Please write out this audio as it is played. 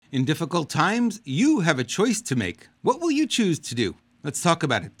In difficult times, you have a choice to make. What will you choose to do? Let's talk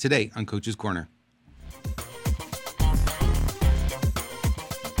about it today on Coach's Corner.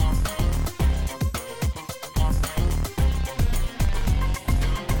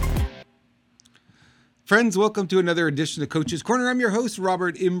 Friends, welcome to another edition of Coach's Corner. I'm your host,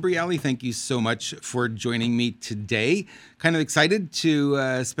 Robert Imbriali. Thank you so much for joining me today. Kind of excited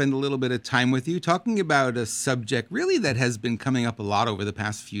to spend a little bit of time with you talking about a subject really that has been coming up a lot over the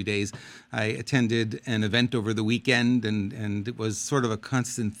past few days. I attended an event over the weekend and it was sort of a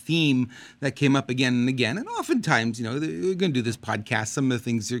constant theme that came up again and again. And oftentimes, we're going to do this podcast. Some of the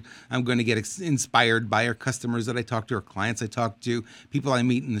things I'm going to get inspired by are customers that I talk to or clients I talk to, people I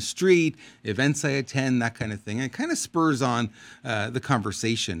meet in the street, events I attend, that kind of thing. And it kind of spurs on the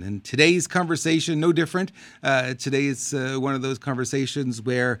conversation. And today's conversation, no different. Today is one of those conversations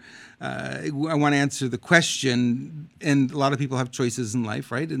where I want to answer the question, and a lot of people have choices in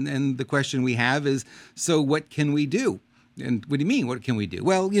life, right? And the question we have is, so what can we do? And what do you mean, what can we do?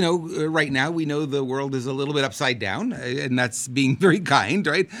 Well, right now we know the world is a little bit upside down, and that's being very kind,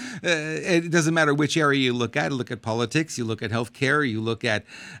 right? It doesn't matter which area you look at. You look at politics, you look at healthcare, you look at,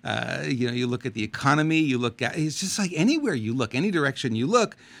 you look at the economy, it's just like anywhere you look, any direction you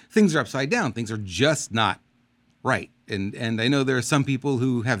look, things are upside down. Things are just not right. And I know there are some people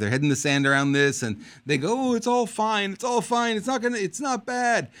who have their head in the sand around this and they go, oh, it's all fine. It's all fine. It's not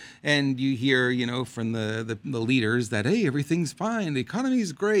bad. And you hear, from the leaders that, hey, everything's fine. The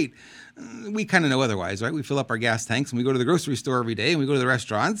economy's great. We kind of know otherwise, right? We fill up our gas tanks and we go to the grocery store every day and we go to the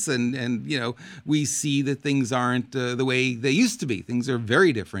restaurants and we see that things aren't the way they used to be. Things are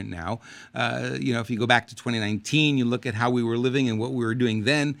very different now. If you go back to 2019, you look at how we were living and what we were doing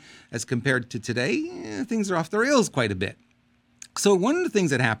then as compared to today, things are off the rails quite a bit. So one of the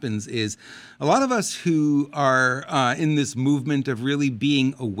things that happens is a lot of us who are in this movement of really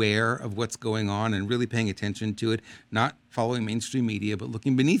being aware of what's going on and really paying attention to it, not following mainstream media, but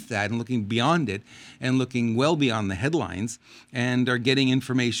looking beneath that and looking beyond it and looking well beyond the headlines and are getting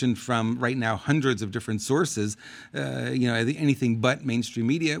information from right now hundreds of different sources, anything but mainstream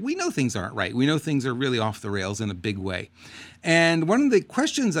media. We know things aren't right. We know things are really off the rails in a big way. And one of the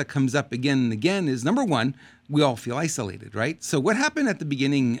questions that comes up again and again is, number one, we all feel isolated, right? So what happened at the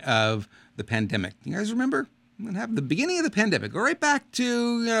beginning of the pandemic? You guys remember? What happened at the beginning of the pandemic? Go right back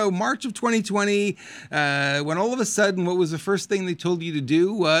to, March of 2020, when all of a sudden, what was the first thing they told you to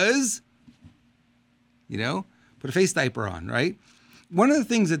do was, put a face diaper on, right? One of the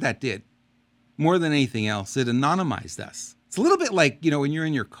things that did, more than anything else, it anonymized us. It's a little bit like, when you're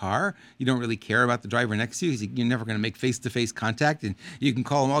in your car, you don't really care about the driver next to you because you're never going to make face-to-face contact and you can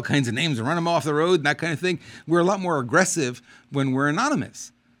call them all kinds of names and run them off the road and that kind of thing. We're a lot more aggressive when we're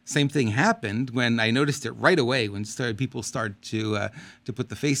anonymous. Same thing happened when I noticed it right away when people started to put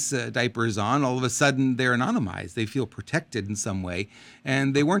the face diapers on. All of a sudden, they're anonymized. They feel protected in some way,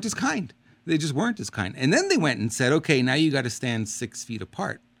 and they weren't as kind. They just weren't as kind. And then they went and said, okay, now you got to stand 6 feet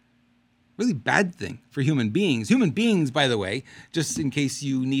apart. Really bad thing for human beings. Human beings, by the way, just in case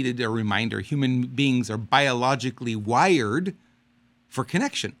you needed a reminder, human beings are biologically wired for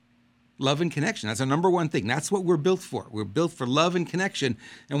connection. Love and connection. That's our number one thing. That's what we're built for. We're built for love and connection.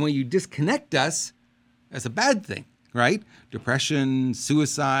 And when you disconnect us, that's a bad thing, right? Depression,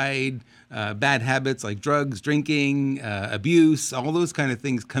 suicide, bad habits like drugs, drinking, abuse, all those kind of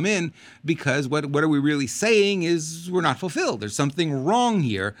things come in because what are we really saying is we're not fulfilled. There's something wrong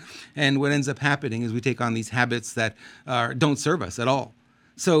here. And what ends up happening is we take on these habits that don't serve us at all.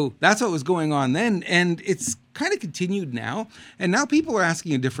 So that's what was going on then, and it's kind of continued now. And now people are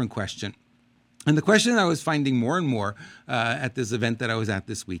asking a different question. And the question I was finding more and more at this event that I was at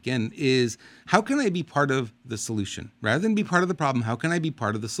this weekend is, how can I be part of the solution? Rather than be part of the problem, how can I be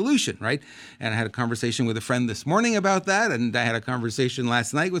part of the solution, right? And I had a conversation with a friend this morning about that, and I had a conversation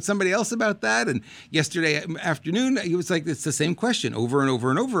last night with somebody else about that, and yesterday afternoon, it was like it's the same question over and over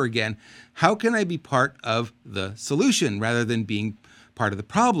and over again. How can I be part of the solution rather than being part of the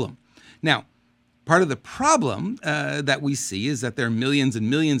problem? Now, part of the problem that we see is that there are millions and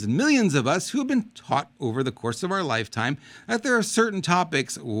millions and millions of us who have been taught over the course of our lifetime that there are certain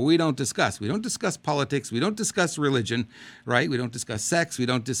topics we don't discuss. We don't discuss politics. We don't discuss religion, right? We don't discuss sex. We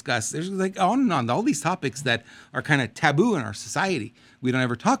don't discuss, there's like on and on, all these topics that are kind of taboo in our society. We don't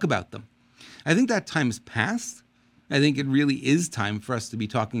ever talk about them. I think that time is past. I think it really is time for us to be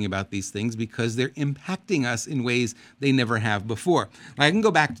talking about these things because they're impacting us in ways they never have before. I can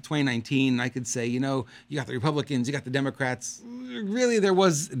go back to 2019 and I could say, you got the Republicans, you got the Democrats. Really, there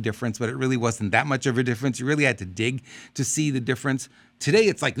was a difference, but it really wasn't that much of a difference. You really had to dig to see the difference. Today,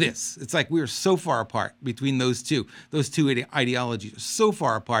 it's like this. It's like we are so far apart between those two. Those two ideologies are so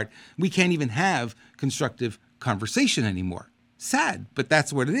far apart, we can't even have constructive conversation anymore. Sad, but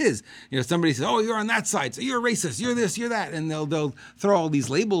that's what it is. Somebody says, "Oh, you're on that side, so you're a racist. You're this, you're that," and they'll throw all these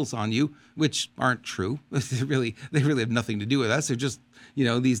labels on you, which aren't true. They really have nothing to do with us. They're just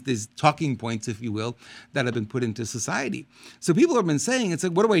these talking points, if you will, that have been put into society. So people have been saying, it's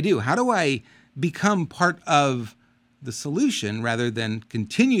like, what do I do? How do I become part of the solution rather than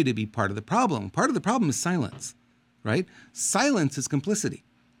continue to be part of the problem? Part of the problem is silence, right? Silence is complicity.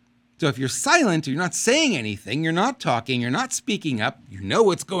 So if you're silent, you're not saying anything, you're not talking, you're not speaking up, you know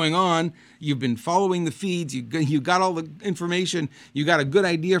what's going on, you've been following the feeds, you got all the information, you got a good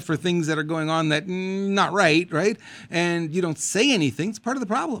idea for things that are going on that not right? And you don't say anything, it's part of the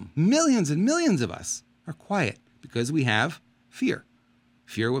problem. Millions and millions of us are quiet because we have fear.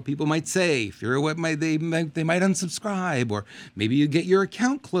 Fear of what people might say, fear of what they might unsubscribe, or maybe you get your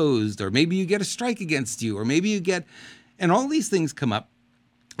account closed, or maybe you get a strike against you, or maybe you get, and all these things come up.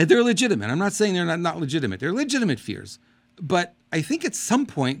 And they're legitimate. I'm not saying they're not legitimate. They're legitimate fears. But I think at some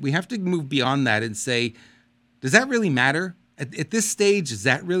point we have to move beyond that and say, does that really matter? At this stage, does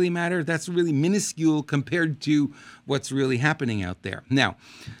that really matter? That's really minuscule compared to what's really happening out there. Now,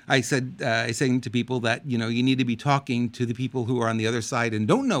 I said to people that, you need to be talking to the people who are on the other side and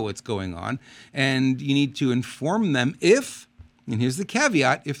don't know what's going on. And you need to inform them and here's the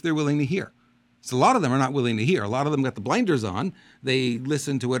caveat, if they're willing to hear. So a lot of them are not willing to hear. A lot of them got the blinders on. They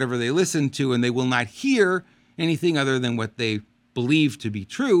listen to whatever they listen to, and they will not hear anything other than what they believe to be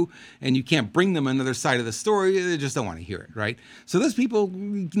true. And you can't bring them another side of the story. They just don't want to hear it, right? So those people,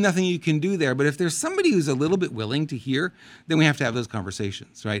 nothing you can do there. But if there's somebody who's a little bit willing to hear, then we have to have those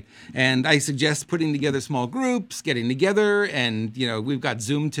conversations, right? And I suggest putting together small groups, getting together. And, we've got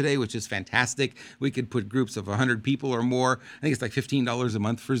Zoom today, which is fantastic. We could put groups of 100 people or more. I think it's like $15 a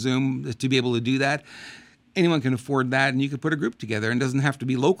month for Zoom to be able to do that. Anyone can afford that, and you could put a group together. And it doesn't have to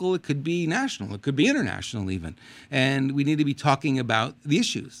be local. It could be national. It could be international even. And we need to be talking about the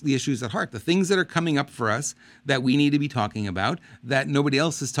issues at heart, the things that are coming up for us that we need to be talking about, that nobody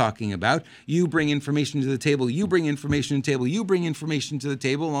else is talking about. You bring information to the table. You bring information to the table. You bring information to the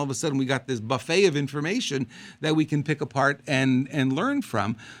table. And all of a sudden, we got this buffet of information that we can pick apart and learn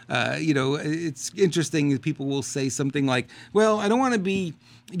from. It's interesting that people will say something like, well, I don't want to be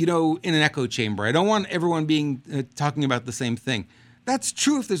in an echo chamber. I don't want everyone being talking about the same thing. That's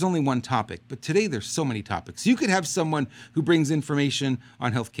true if there's only one topic, but today there's so many topics. You could have someone who brings information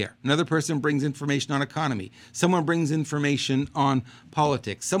on healthcare. Another person brings information on economy. Someone brings information on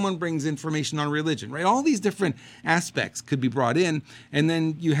politics. Someone brings information on religion, right? All these different aspects could be brought in, and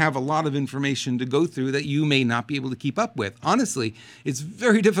then you have a lot of information to go through that you may not be able to keep up with. Honestly, it's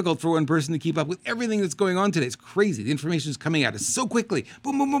very difficult for one person to keep up with everything that's going on today. It's crazy. The information is coming at us so quickly.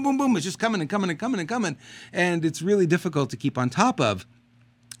 Boom, boom, boom, boom, boom. It's just coming and coming and coming and coming. And it's really difficult to keep on top of.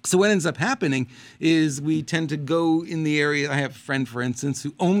 So what ends up happening is we tend to go in the area. I have a friend, for instance,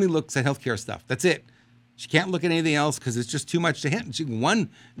 who only looks at healthcare stuff. That's it. She can't look at anything else because it's just too much to handle. And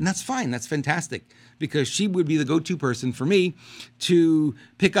that's fine. That's fantastic because she would be the go-to person for me to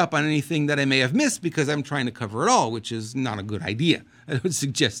pick up on anything that I may have missed because I'm trying to cover it all, which is not a good idea. I would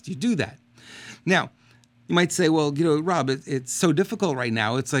suggest you do that. Now, you might say, well, Rob, it's so difficult right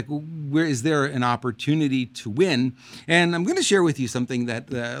now. It's like, where is there an opportunity to win? And I'm going to share with you something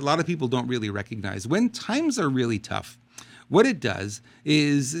that a lot of people don't really recognize. When times are really tough, what it does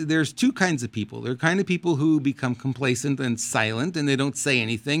is there's two kinds of people. There are kind of people who become complacent and silent and they don't say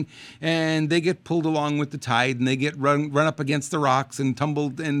anything and they get pulled along with the tide and they get run up against the rocks and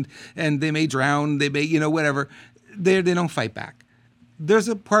tumbled and they may drown, they may, whatever. They don't fight back. There's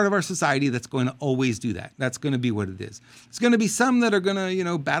a part of our society that's going to always do that. That's going to be what it is. It's going to be some that are going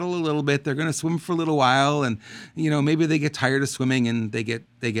to, battle a little bit. They're going to swim for a little while and, maybe they get tired of swimming and they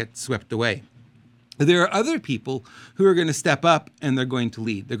get swept away. There are other people who are going to step up and they're going to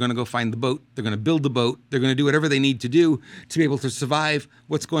lead. They're going to go find the boat. They're going to build the boat. They're going to do whatever they need to do to be able to survive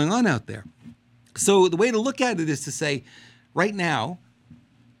what's going on out there. So the way to look at it is to say, right now,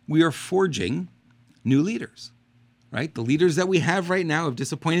 we are forging new leaders. Right? The leaders that we have right now have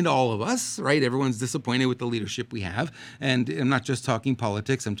disappointed all of us, right? Everyone's disappointed with the leadership we have. And I'm not just talking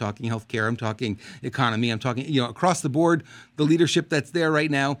politics. I'm talking healthcare. I'm talking economy. I'm talking, across the board, the leadership that's there right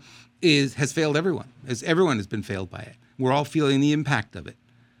now has failed everyone. Everyone has been failed by it. We're all feeling the impact of it.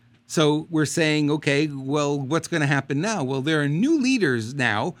 So we're saying, okay, well, what's going to happen now? Well, there are new leaders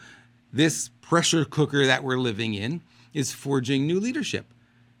now. This pressure cooker that we're living in is forging new leadership.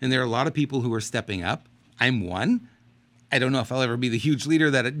 And there are a lot of people who are stepping up. I'm one. I don't know if I'll ever be the huge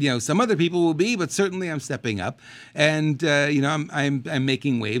leader that some other people will be, but certainly I'm stepping up, and I'm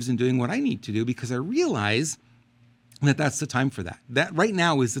making waves and doing what I need to do because I realize that that's the time for that. That right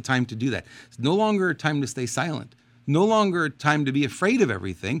now is the time to do that. It's no longer a time to stay silent. No longer a time to be afraid of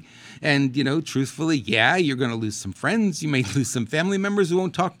everything. And, truthfully, yeah, you're going to lose some friends. You may lose some family members who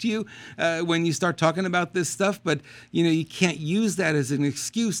won't talk to you when you start talking about this stuff. But, you can't use that as an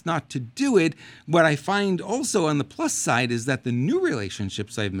excuse not to do it. What I find also on the plus side is that the new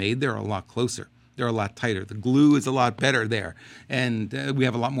relationships I've made, they're a lot closer. They're a lot tighter. The glue is a lot better there. And we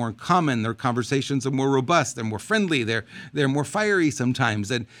have a lot more in common. Their conversations are more robust. They're more friendly. They're more fiery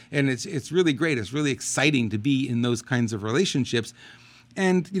sometimes. And it's really great. It's really exciting to be in those kinds of relationships.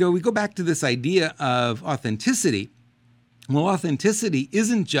 And, we go back to this idea of authenticity. Well, authenticity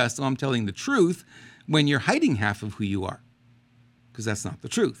isn't just, I'm telling the truth when you're hiding half of who you are, because that's not the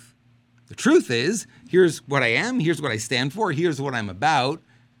truth. The truth is, here's what I am. Here's what I stand for. Here's what I'm about.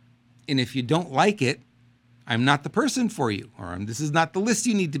 And if you don't like it, I'm not the person for you, or this is not the list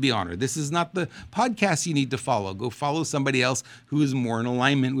you need to be on, or this is not the podcast you need to follow. Go follow somebody else who is more in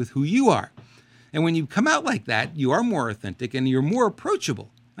alignment with who you are. And when you come out like that, you are more authentic and you're more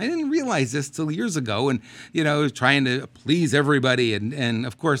approachable. I didn't realize this till years ago, and trying to please everybody, and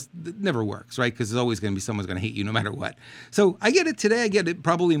of course it never works, right? Because there's always going to be someone's going to hate you no matter what. So I get it today. I get it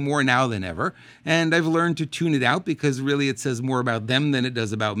probably more now than ever, and I've learned to tune it out because really it says more about them than it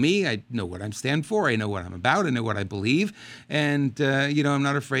does about me. I know what I stand for. I know what I'm about. I know what I believe, and I'm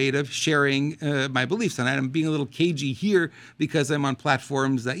not afraid of sharing my beliefs. And I'm being a little cagey here because I'm on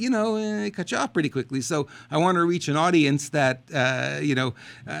platforms that cut you off pretty quickly. So I want to reach an audience that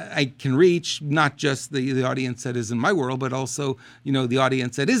I can reach, not just the audience that is in my world, but also, the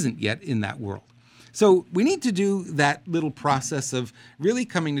audience that isn't yet in that world. So we need to do that little process of really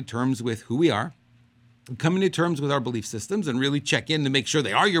coming to terms with who we are, coming to terms with our belief systems, and really check in to make sure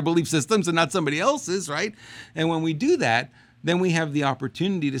they are your belief systems and not somebody else's, right? And when we do that, then we have the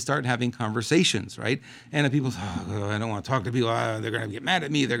opportunity to start having conversations, right? And if people say, I don't want to talk to people, they're going to get mad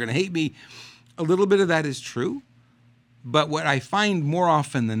at me, they're going to hate me. A little bit of that is true. But what I find more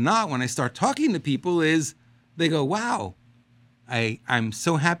often than not when I start talking to people is they go, wow, I'm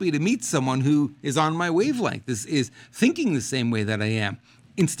so happy to meet someone who is on my wavelength, this is thinking the same way that I am.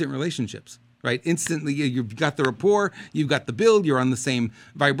 Instant relationships, right? Instantly, you've got the rapport, you've got the build, you're on the same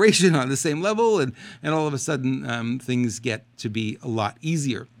vibration, on the same level, and all of a sudden things get to be a lot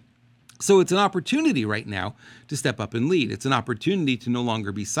easier. So it's an opportunity right now to step up and lead. It's an opportunity to no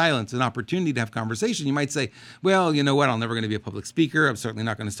longer be silent. It's an opportunity to have conversation. You might say, well, you know what? I'm never going to be a public speaker. I'm certainly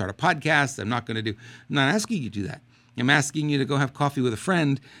not going to start a podcast. I'm not asking you to do that. I'm asking you to go have coffee with a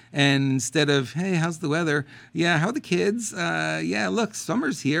friend, and instead of, hey, how's the weather? Yeah, how are the kids? Yeah, look,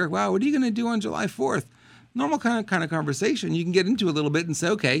 summer's here. Wow, what are you going to do on July 4th? Normal kind of conversation. You can get into a little bit and say,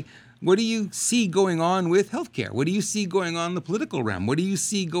 okay, what do you see going on with healthcare? What do you see going on in the political realm? What do you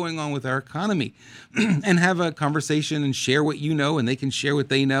see going on with our economy? And have a conversation and share what you know, and they can share what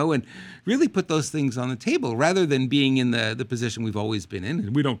they know, and really put those things on the table rather than being in the position we've always been in.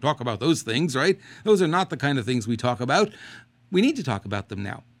 And we don't talk about those things, right? Those are not the kind of things we talk about. We need to talk about them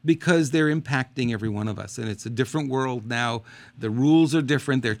now because they're impacting every one of us. And it's a different world now. The rules are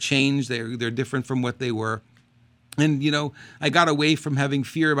different. They're changed. They're different from what they were. And, I got away from having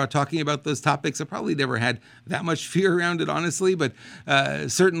fear about talking about those topics. I probably never had that much fear around it, honestly. But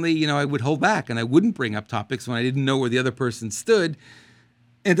certainly, I would hold back and I wouldn't bring up topics when I didn't know where the other person stood.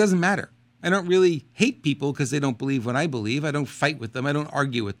 And it doesn't matter. I don't really hate people because they don't believe what I believe. I don't fight with them. I don't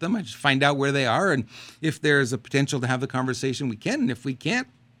argue with them. I just find out where they are. And if there's a potential to have the conversation, we can. And if we can't,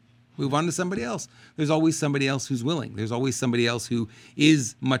 move on to somebody else. There's always somebody else who's willing. There's always somebody else who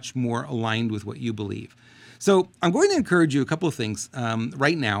is much more aligned with what you believe. So I'm going to encourage you a couple of things.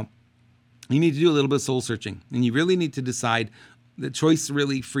 Right now, you need to do a little bit of soul searching. And you really need to decide, the choice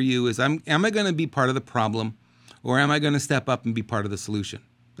really for you is, am I going to be part of the problem, or am I going to step up and be part of the solution?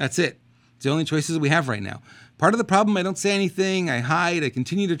 That's it. It's the only choices we have right now. Part of the problem, I don't say anything. I hide. I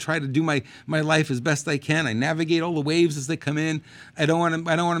continue to try to do my life as best I can. I navigate all the waves as they come in. I don't want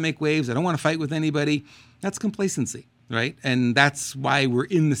to make waves. I don't want to fight with anybody. That's complacency. Right? And that's why we're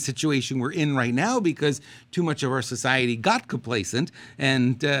in the situation we're in right now, because too much of our society got complacent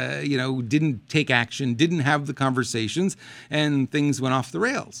and, didn't take action, didn't have the conversations, and things went off the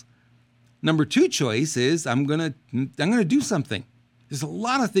rails. Number two choice is I'm going to do something. There's a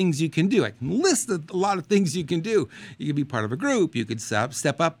lot of things you can do. I can list a lot of things you can do. You could be part of a group. You could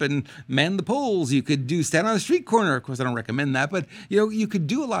step up and man the polls. You could stand on a street corner. Of course, I don't recommend that, but you could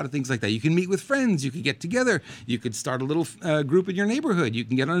do a lot of things like that. You can meet with friends. You could get together. You could start a little group in your neighborhood. You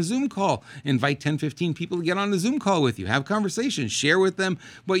can get on a Zoom call, invite 10, 15 people to get on a Zoom call with you, have conversations, share with them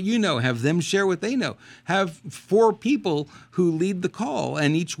what you know, have them share what they know. Have 4 people who lead the call,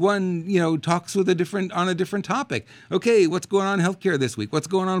 and each one, talks with on a different topic. Okay, what's going on in healthcare this week? What's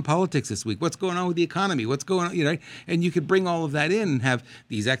going on in politics this week? What's going on with the economy? What's going on, and you could bring all of that in and have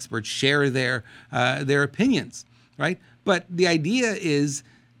these experts share their opinions, right? But the idea is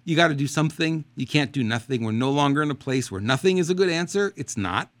you got to do something. You can't do nothing. We're no longer in a place where nothing is a good answer. It's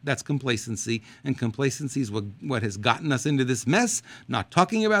not. That's complacency. And complacency is what has gotten us into this mess. Not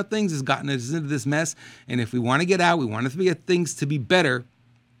talking about things has gotten us into this mess. And if we want to get out, we want things to be better,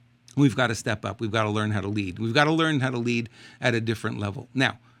 we've got to step up. We've got to learn how to lead. We've got to learn how to lead at a different level.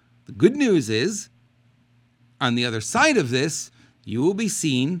 Now, the good news is, on the other side of this, you will be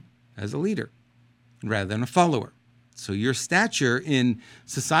seen as a leader rather than a follower. So your stature in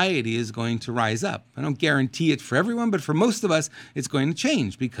society is going to rise up. I don't guarantee it for everyone, but for most of us, it's going to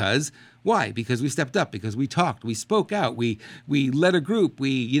change. Because why? Because we stepped up, because we talked, we spoke out, we led a group,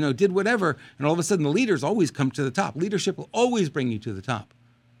 we did whatever, and all of a sudden the leaders always come to the top. Leadership will always bring you to the top.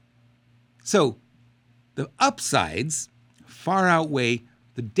 So the upsides far outweigh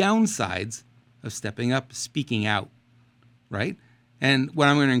the downsides of stepping up, speaking out, right? And what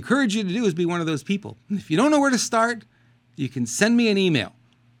I'm going to encourage you to do is be one of those people. If you don't know where to start, you can send me an email.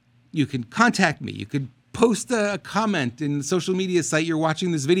 You can contact me. You could post a comment in the social media site you're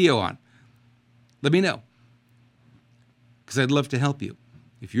watching this video on. Let me know, because I'd love to help you.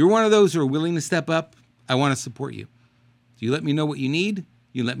 If you're one of those who are willing to step up, I want to support you. So you let me know what you need.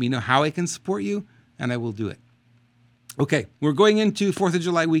 You let me know how I can support you, and I will do it. Okay, we're going into 4th of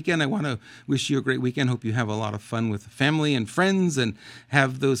July weekend. I want to wish you a great weekend. Hope you have a lot of fun with family and friends and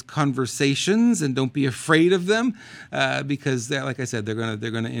have those conversations, and don't be afraid of them because, like I said, they're going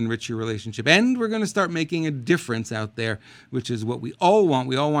to enrich your relationship, and we're going to start making a difference out there, which is what we all want.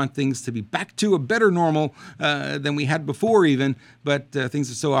 We all want things to be back to a better normal than we had before even, but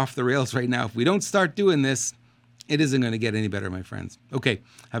things are so off the rails right now. If we don't start doing this, it isn't going to get any better, my friends. Okay,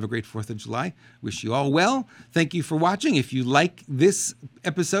 have a great 4th of July. Wish you all well. Thank you for watching. If you like this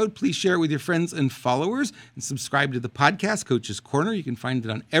episode, please share it with your friends and followers, and subscribe to the podcast, Coach's Corner. You can find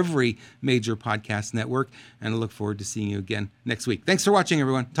it on every major podcast network, and I look forward to seeing you again next week. Thanks for watching,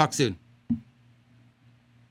 everyone. Talk soon.